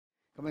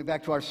Coming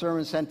back to our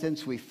sermon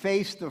sentence, we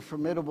face the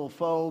formidable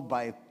foe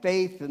by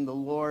faith in the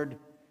Lord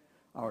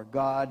our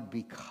God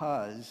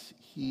because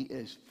he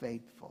is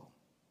faithful.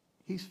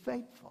 He's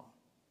faithful.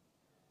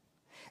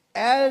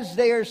 As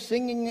they are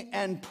singing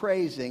and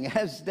praising,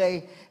 as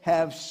they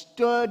have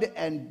stood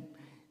and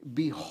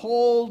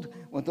behold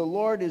what the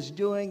Lord is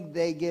doing,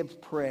 they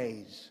give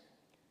praise.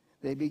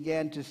 They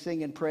began to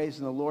sing and praise,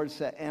 and the Lord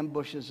set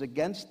ambushes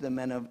against the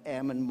men of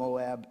Ammon,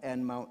 Moab,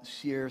 and Mount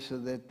Seir, so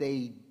that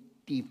they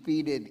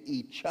defeated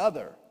each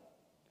other.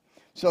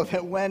 So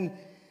that when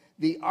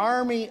the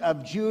army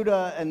of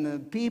Judah and the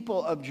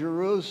people of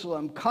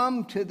Jerusalem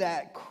come to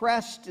that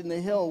crest in the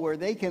hill where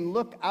they can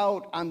look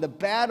out on the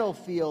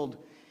battlefield,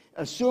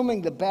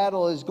 assuming the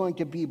battle is going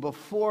to be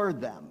before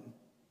them,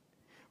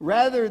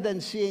 rather than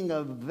seeing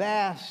a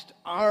vast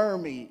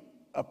army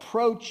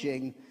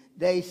approaching,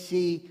 they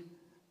see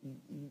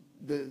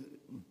the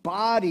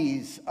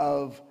bodies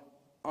of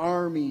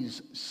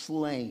armies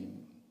slain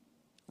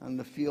on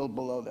the field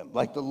below them,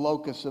 like the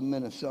locusts of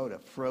Minnesota,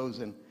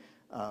 frozen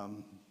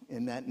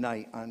in that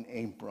night on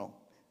April.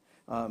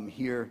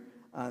 Here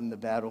on the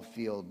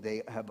battlefield,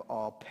 they have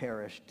all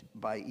perished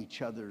by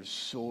each other's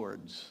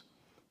swords.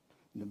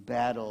 The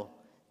battle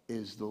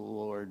is the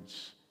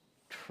Lord's.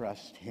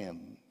 Trust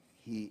him.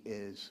 He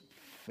is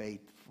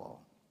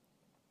faithful.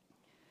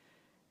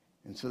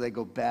 And so they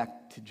go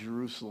back to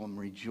Jerusalem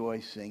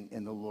rejoicing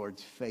in the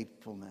Lord's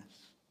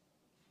faithfulness.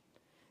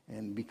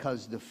 And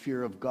because the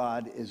fear of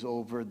God is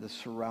over the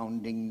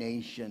surrounding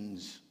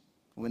nations,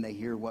 when they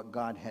hear what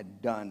God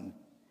had done,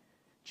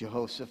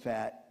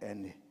 Jehoshaphat,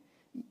 and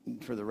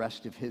for the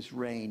rest of his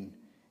reign,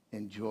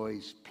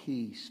 enjoys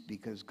peace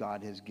because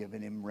God has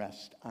given him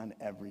rest on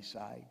every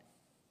side.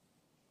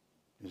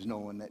 There's no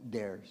one that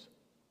dares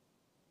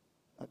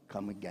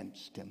come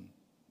against him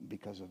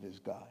because of his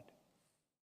God.